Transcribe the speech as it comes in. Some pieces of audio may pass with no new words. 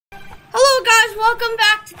guys, welcome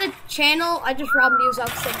back to the channel. I just robbed music.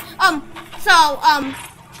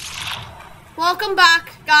 Welcome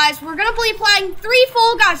back, guys. We're gonna be playing 3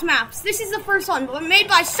 Fall Guys maps. This is the first one, but made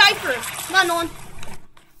by Cypher. Come on, Nolan.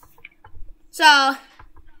 So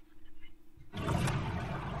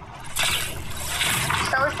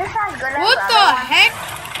is this as good as what the heck?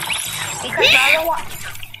 Because the other one.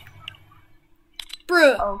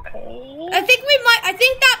 Bro. Okay. I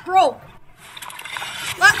think that broke.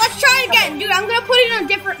 Let's try again, dude. I'm gonna put it in a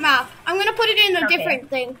different map. I'm gonna put it in a different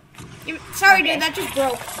thing. Sorry, dude, that just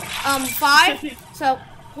broke. 5. So,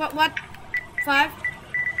 what? 5?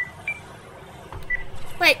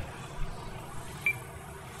 Wait.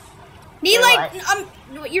 Neelai,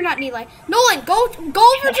 you're not Neelai. Nolan, go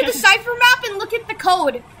over to the Cypher map and look at the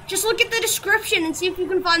code. Just look at the description and see if you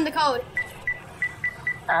can find the code.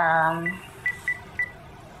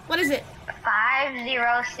 What is it?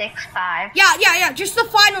 5065. Yeah. Just the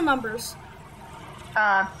final numbers.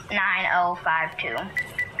 9052.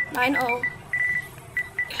 90.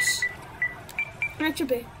 Yes. That should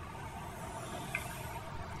be.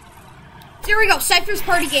 There we go. Cypher's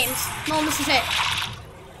Party Games. No, this is it.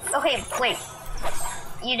 Okay, wait.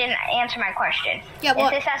 You didn't answer my question. Yeah,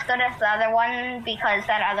 what? Is this as good as the other one? Because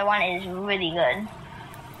that other one is really good.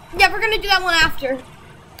 Yeah, we're gonna do that one after.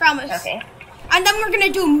 Promise. Okay. And then we're gonna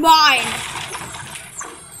do mine.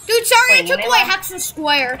 Dude, sorry I took away one? Hexa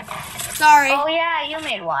Square. Sorry. Oh yeah, you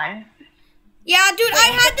made one. Yeah, dude,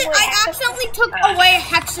 I accidentally took away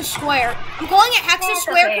Hexa Square. I'm calling it Hexa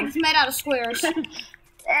Square because it's made out of squares.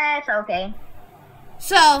 It's okay.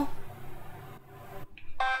 So,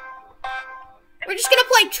 we're just gonna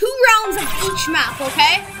play 2 rounds of each map,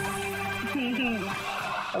 okay?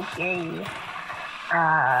 Okay.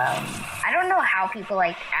 I don't know how people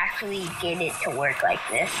actually get it to work like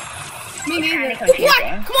this. Me it's neither. Kind of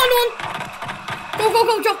Come on, Nolan.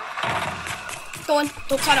 Go, jump. Go on.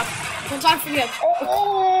 Don't sign up. Don't sign up for the edge.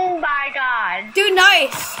 Oh my god. Dude,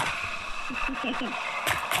 nice.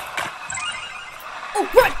 Oh,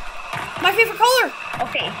 red. My favorite color.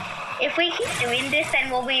 Okay. If we keep doing this, then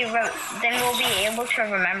we'll be able to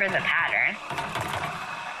remember the pattern.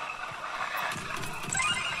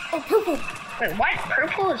 Oh, purple. Wait, what?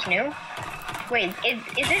 Purple is new? Wait, is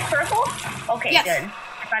it purple? Okay, yes. Good.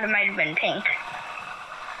 I thought it might have been pink.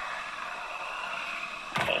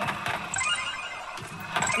 Okay.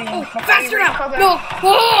 Oh, faster now! No!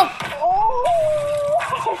 Oh! Oh!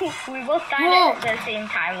 We both died at the same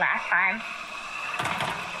time last time.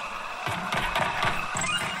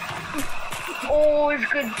 Oh, it's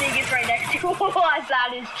good thing it's right next to us.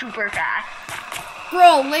 That is super fast.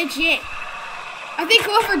 Bro, legit. I think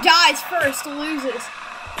whoever dies first loses.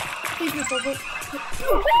 Please be perfect.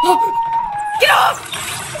 Get off!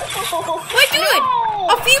 Wait, dude! No!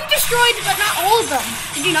 A few destroyed, but not all of them.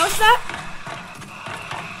 Did you notice that?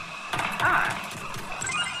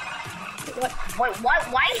 Wait, what?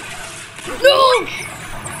 Why? No!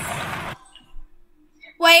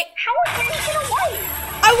 Wait. How was there even a white?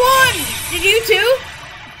 I won! Did you too?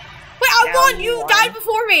 Wait, I won! You died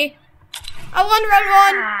before me. I won, Red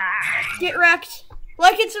One. Get wrecked.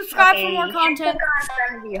 Like and subscribe for more content. Hexagon's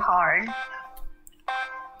gonna be hard.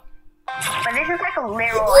 But this is like a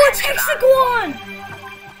literal. Oh, it's Hexagon!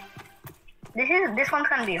 This one's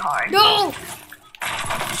gonna be hard. No!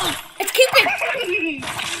 It's Cupid!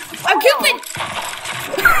 I'm Cupid!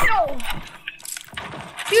 No!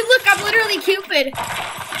 Dude, look, I'm literally Cupid. I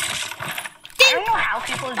don't know how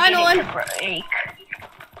people get it to break.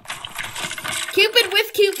 Cupid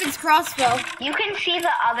with Cupid's crossbow. You can see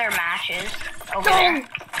the other matches over there.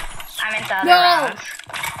 I meant the other No! rounds.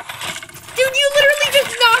 Dude, you literally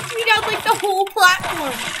just knocked me down like the whole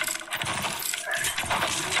platform.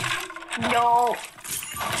 No.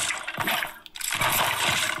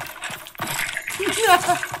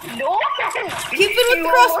 No! Cupid with the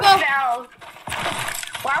crossbow.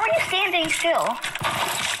 Why were you standing still?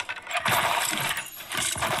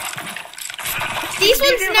 These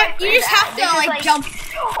ones, you just have to like jump.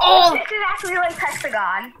 Oh, this is actually like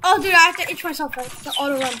Hexagon. Oh, dude, I have to itch myself out. The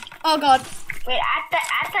auto run. Oh god. Wait, at the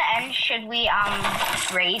end, should we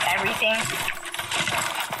rate everything?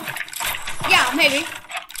 Yeah, maybe.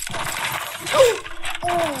 Ooh.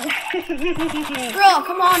 Bro,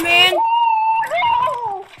 come on, man.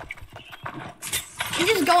 No! I'm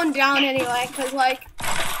just going down anyway, cause like.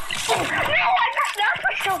 No, I just knocked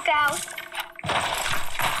myself down.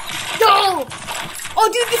 No! Oh,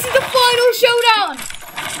 dude, this is the final showdown.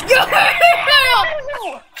 Yeah!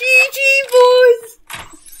 GG, boys.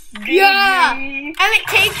 Yeah. Emmett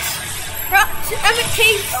takes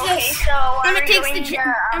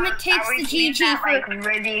the GG for.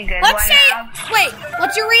 Really good. Let's say. Wait,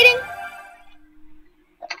 what's your rating?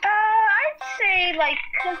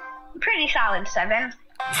 pretty solid 7.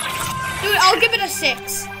 Dude, I'll give it a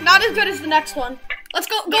 6. Not as good as the next one. Let's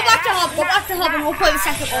go back to hub. Go back to hub and we'll play the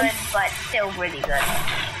second one. But still really good.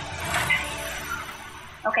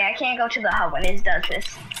 Okay, I can't go to the hub when it does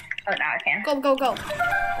this. Oh, now I can. Go.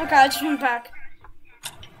 Okay, I just went back.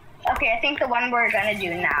 Okay, I think the one we're gonna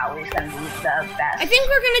do now is gonna be the best. I think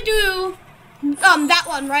we're gonna do that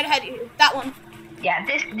one right ahead of you. That one. Yeah,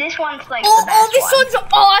 this one's like the best one. This one's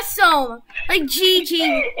awesome. Like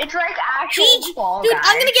GG. It's like actual Fall Dude, Guys.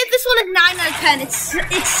 I'm gonna give this one a 9 out of 10.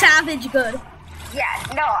 It's savage good. Yeah,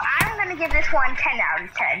 no, I'm gonna give this one 10 out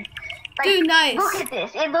of 10. Like, dude, nice. Look at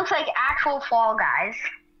this. It looks like actual Fall Guys.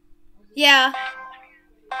 Yeah.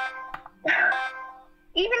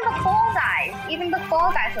 Even the Fall Guys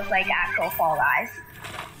look like actual Fall Guys.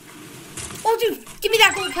 Oh, dude, give me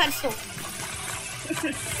that gold pedestal.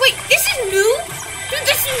 Wait, this is new? Dude,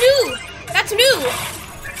 this is new. That's new.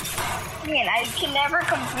 Man, I can never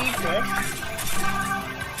complete this.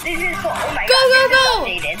 This is so, oh my go, god, go, this go. is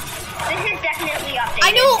updated. This is definitely updated.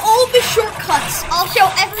 I know all the shortcuts. I'll show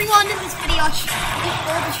everyone in this video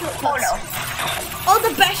all the shortcuts. Oh no. All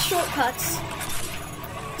the best shortcuts.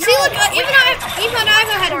 See, look, even I've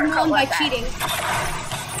had one by cheating.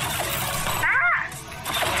 Ah!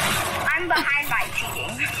 I'm behind by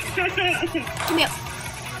cheating. Give me up.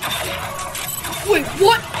 Wait,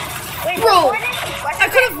 what? Wait, bro, I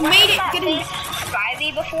could have made it getting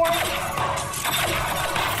 5e before.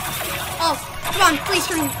 Oh, come on, please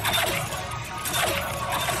turn.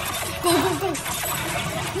 Go.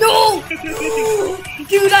 No!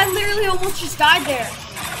 Dude, I literally almost just died there.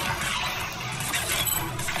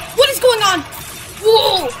 What is going on?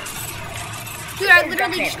 Whoa! Dude, I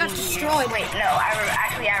literally just got destroyed. Wait, no, I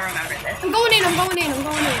remember this. I'm going in.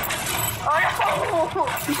 Oh no!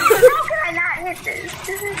 How can I not hit this?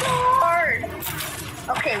 This is so hard.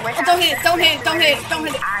 Okay, wait. Oh, don't hit it.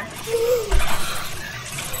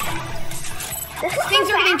 Things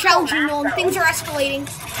are getting challenging, Nolan. Things are escalating.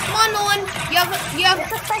 Come on, Nolan. You have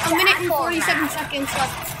a minute and 47 seconds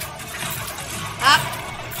left. Up.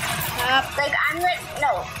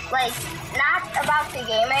 Like, not about the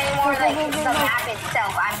game anymore. Like, the map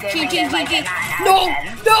itself, I'm giving it like a 9 out of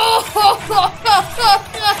 10.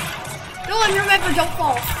 Nolan, remember, don't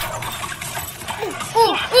fall.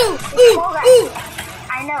 Ooh.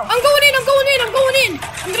 I know. I'm going in.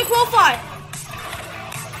 I'm gonna qualify.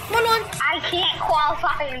 Come on, Nolan. I can't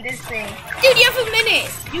qualify in this thing. Dude, you have a minute.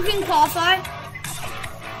 You can qualify.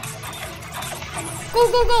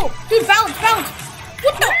 Go. Dude, balance.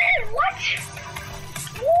 What the? What?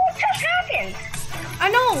 What just happened? I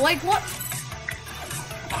know, like what?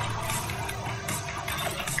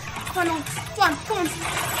 Come on.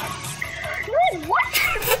 Wait, what?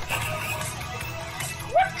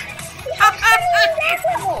 What?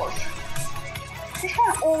 This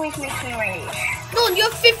one always makes me rage. No, you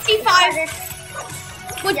have 55.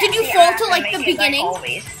 What, did you fall to like the beginning? Like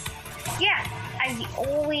always. Yeah,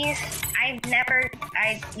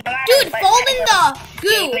 Dude, fall in the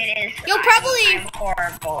goo. You'll probably. I'm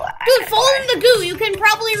horrible. Dude, fall in the goo. You can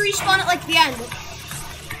probably respawn at like the end.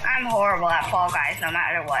 I'm horrible at Fall Guys, no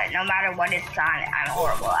matter what. No matter what it's on, I'm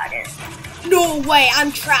horrible at it. No way,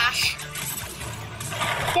 I'm trash.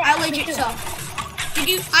 Yeah, I legit suck.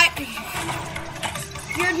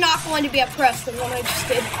 You're not going to be impressed with what I just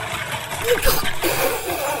did.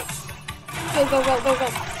 Go.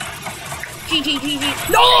 GG.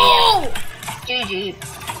 No! GG.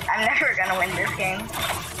 I'm never gonna win this game.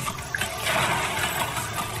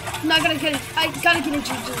 I'm not gonna get it. I gotta get a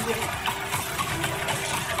GG here.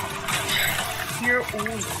 You're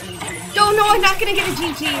always easy. No, I'm not gonna get a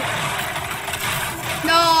GG.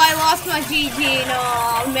 No, I lost my GG.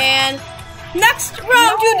 No, man. Next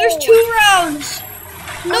round, dude. There's 2 rounds.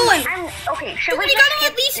 Nolan. Okay, should we you gotta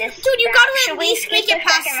at least make it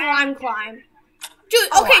past slime climb.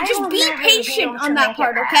 Dude, okay, just be patient on that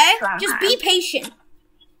part, okay? Just be patient.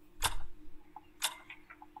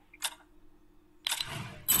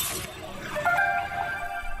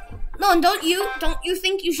 No, and don't you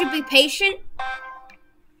think you should be patient?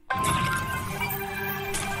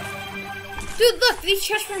 Dude, look, these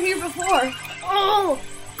chests were here before. Oh,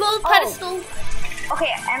 gold pedestal.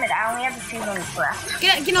 Okay, Emmett, I only have 2 minutes left.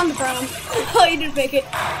 Get on the ground. Oh, you didn't make it.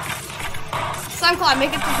 Slime climb, make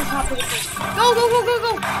it to the top of the thing. Go. Wait.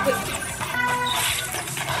 Go.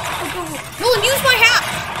 Nolan, use my hat.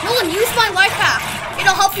 Nolan, use my life hack.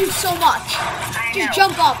 It'll help you so much. Just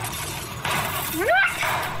jump up.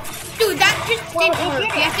 Dude, that just didn't work.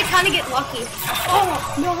 You have to kind of get lucky. Oh,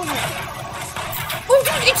 no. Oh,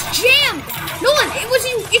 dude, it's jammed. Nolan,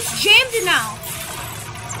 it's jammed now.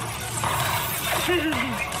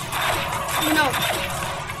 No.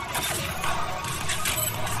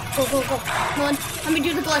 Go, go, go. Come on. Let me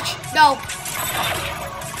do the glitch. Go.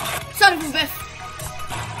 Son of a biff.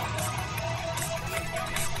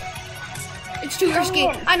 It's too risky.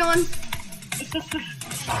 I know him.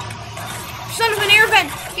 Son of an air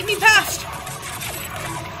vent. Get me past.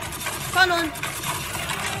 Come on.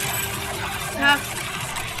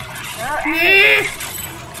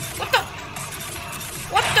 What the?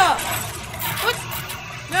 What the? What?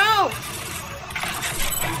 No.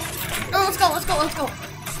 Oh, let's go, let's go, let's go.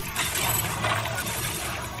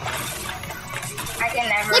 I can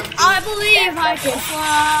never. Look, I believe I can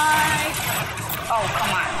fly. Oh,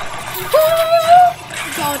 come on. Oh,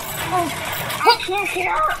 God. Oh. I can't get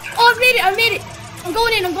up. Oh, I made it, I made it. I'm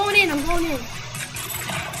going in, I'm going in, I'm going in.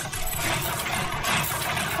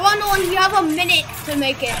 Come on, Nolan, you have a minute to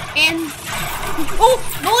make it. And, oh,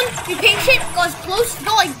 Nolan, be patient. Go as close,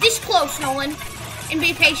 go like this close, Nolan. And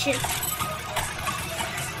be patient.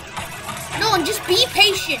 Nolan, just be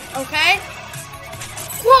patient, okay?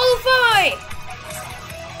 Qualify!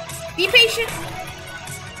 Be patient.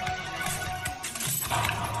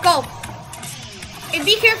 Go. And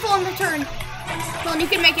be careful on the turn. Nolan, you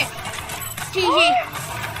can make it. GG.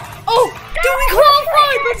 Oh, dude, we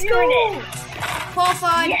qualified! Let's go!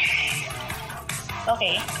 Qualified. Yes.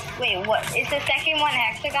 Okay. Wait, what? Is the second one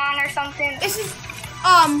hexagon or something? This is,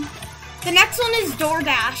 the next one is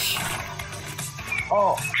DoorDash.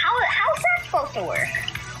 Oh, how's that supposed to work?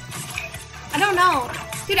 I don't know.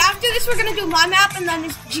 Dude, after this, we're gonna do my map and then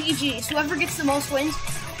it's GG's. Whoever gets the most wins.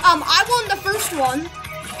 I won the first one.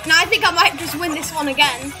 And I think I might just win this one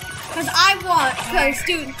again. Because I won. Because,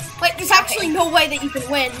 dude, like, there's actually no way that you can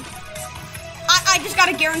win. I just got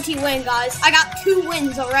a guarantee win, guys. I got 2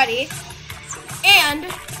 wins already. And...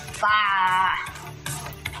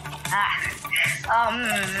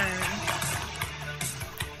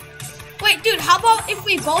 Wait, dude, how about if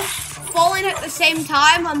we both fall in at the same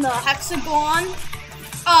time on the hexagon?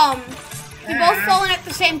 We both fall in at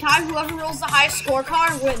the same time. Whoever rolls the highest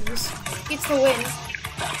scorecard wins. Gets the win.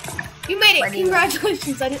 You made it.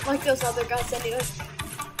 Congratulations. I didn't like those other guys anyway.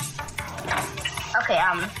 Okay,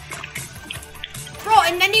 Bro,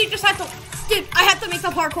 and then you just have to... Dude, I have to make the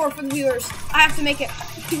parkour for the viewers. I have to make it.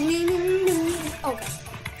 Okay.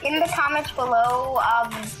 in the comments below,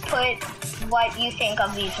 put what you think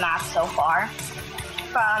of these maps so far,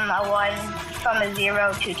 from a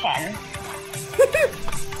 0 to 10.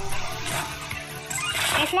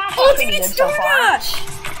 These maps are pretty good so far.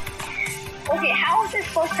 Okay, how is this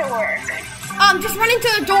supposed to work? Just run into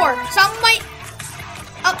the door. Some might.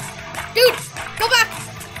 Dude, go back.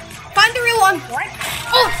 Find the real one. What?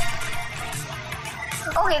 Oh.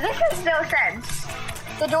 Okay, this makes no sense.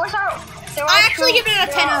 The doors are. I actually give it a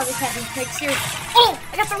 10 out of 10. Like seriously. Oh,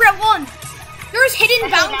 I got the real one. There's hidden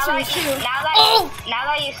bouncers too. Now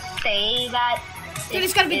that you say that. Dude,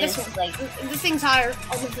 it's gotta be this one. Like, this thing's higher.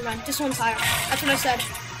 Oh, never mind. This one's higher. That's what I said.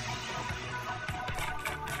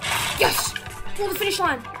 Yes! Pull the finish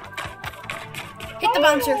line. Hit the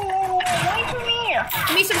bouncer. Wait for me.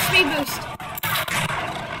 Give me some speed boost.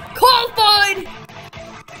 Qualified!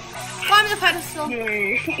 Climb the pedestal.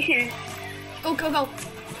 Go, go, go.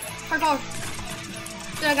 Parkour.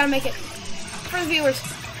 Dude, I gotta make it. For the viewers.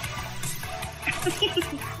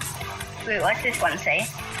 Wait, what's this one say?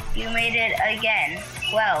 You made it again.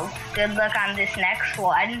 Well, good luck on this next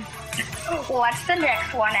one. What's the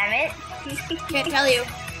next one, Emmett? Can't tell you.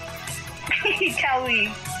 Tell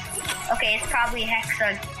me. Okay, it's probably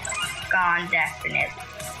hexagon definite.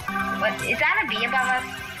 What is that a B above us?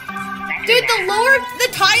 Dude, the lower the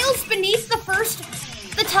tiles beneath the first,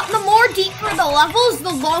 the more deeper the levels,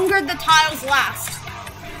 the longer the tiles last.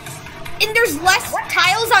 And there's less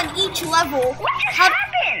tiles on each level. What just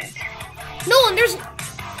happened? No, and there's.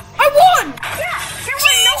 I won! Yeah, there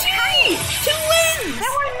were no tiles. 2 wins!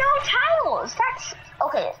 There were no tiles. That's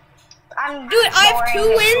okay. Dude, I have 2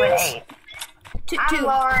 wins. I'm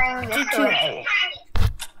lowering this to an 8.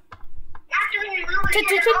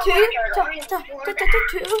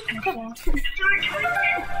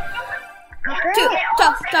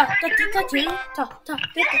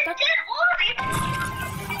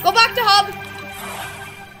 Go back to hub.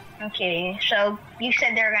 Okay, so you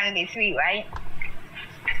said there are gonna be 3, right?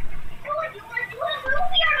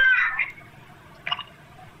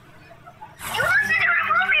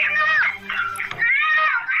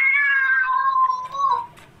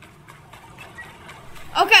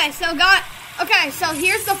 Okay, so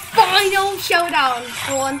here's the final showdown.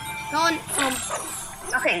 Go on.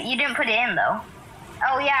 Okay, you didn't put it in though.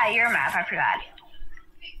 Oh yeah, your map, I forgot.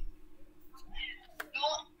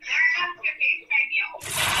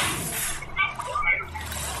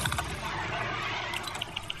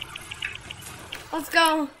 Let's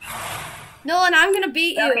go. Nolan, I'm gonna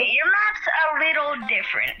beat you. Okay, your map's a little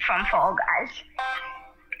different from Fall Guys.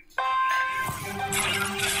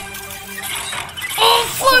 Oh,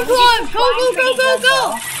 slime!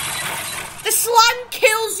 Go! The slime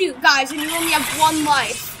kills you guys, and you only have 1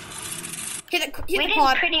 life. Hit the quad. We did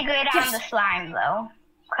pretty good on the slime, though.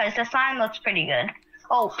 Because the slime looks pretty good.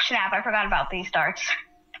 Oh, snap, I forgot about these darts.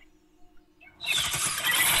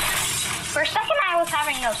 For a second, I was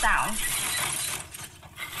having no sound.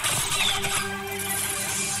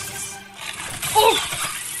 Oh!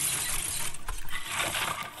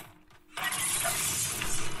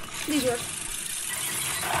 These work.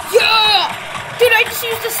 Yeah! Dude, I just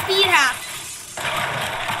used a speed hack.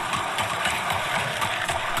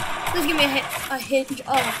 Please give me a hinge.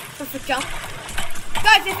 Oh, perfect jump.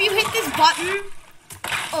 Guys, if you hit this button...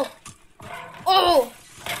 Oh!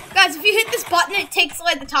 Guys, if you hit this button, it takes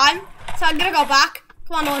away the time. So I'm gonna go back.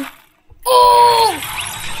 Come on. Oh!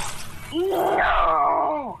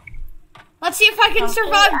 No! Let's see if I can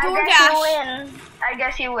survive DoorDash. I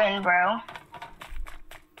guess you win, bro.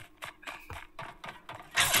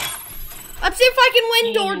 Let's see if I can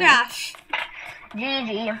win DoorDash.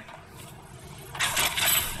 GG.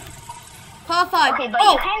 Qualify. Okay, but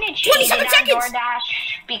you kind of cheated 27 on seconds. DoorDash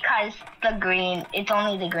because it's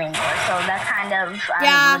only the green door, so that's kind of a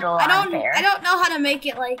little unfair. I don't know how to make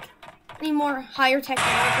it like any more higher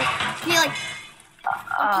technology. Can you like?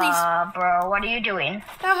 Please. Bro, what are you doing?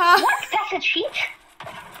 Uh-huh. What? That's a cheat?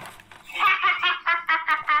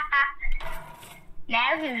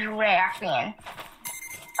 Now who's laughing?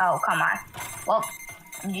 Oh, come on. Well,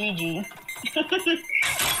 GG.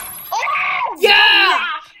 Oh! Yeah!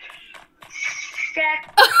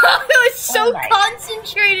 I was so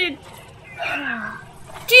concentrated.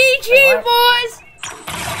 GG, boys!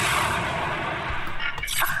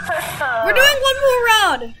 We're doing 1 more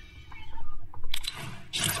round.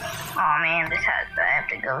 Oh man, I have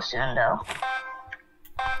to go soon though.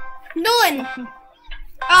 Nolan,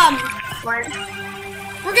 What?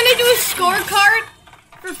 we're gonna do a scorecard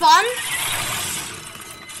for fun.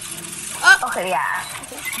 Okay, yeah.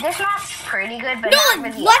 This map's pretty good, but Nolan,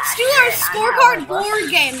 not really let's do our accurate scorecard board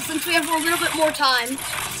game since we have a little bit more time.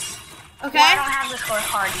 Okay? Well, I don't have the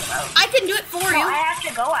scorecard emote. I can do it for you. I have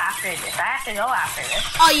to go after this.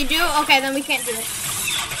 Oh, you do? Okay, then we can't do it.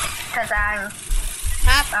 Because I'm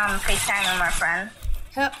FaceTiming my friend.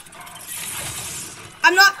 Yep.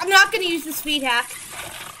 I'm not gonna use the speed hack.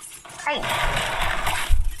 Hey.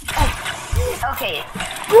 Oh. Okay.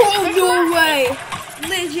 Oh, no way.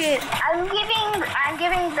 Legit. I'm giving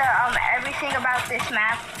the everything about this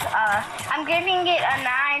map. I'm giving it a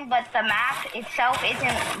 9, but the map itself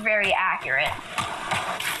isn't very accurate.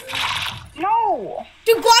 No.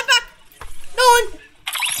 Dude, glide back. Nolan.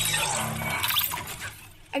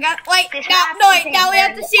 I got now we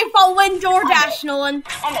have to see if I'll win DoorDash, Nolan.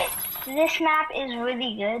 Okay. This map is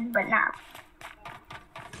really good, but not.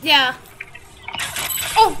 Yeah.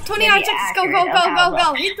 Oh, 29 seconds.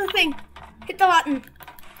 Go. Hit the thing. Hit the button.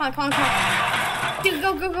 Come on. Dude,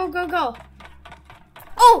 go.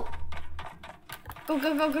 Oh! Go.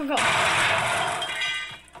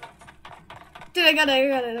 Dude, I got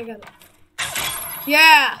it.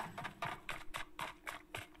 Yeah.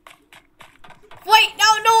 Wait,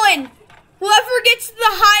 no, Nolan. Whoever gets the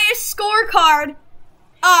highest scorecard,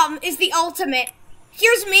 is the ultimate.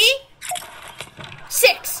 Here's me.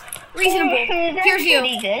 6. Reasonable. Here's you.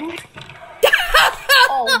 Pretty good.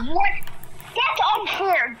 Oh, what? That's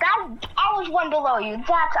unfair. I was 1 below you.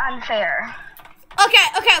 That's unfair.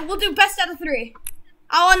 Okay, we'll do best out of 3.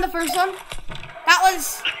 I won the first one. That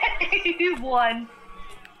was... You won.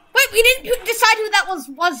 Wait, we didn't decide who that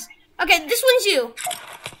was. Okay, this one's you.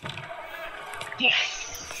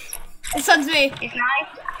 Yes. This one's me. It's nice.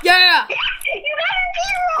 Yeah. You got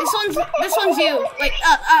a 0. This one's you. Like,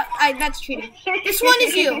 that's cheating. This one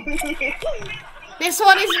is you. This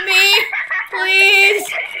one is me. Please.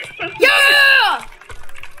 Yeah.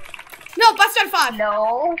 No, best out of 5.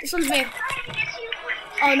 No. This one's me.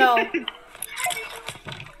 Oh no.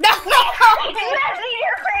 No.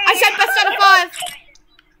 I said best out of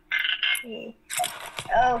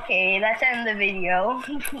 5. Okay, let's end the video.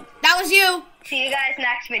 That was you. See you guys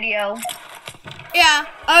next video. Yeah,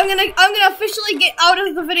 I'm gonna officially get out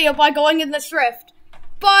of the video by going in this rift.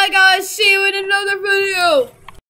 Bye guys, see you in another video.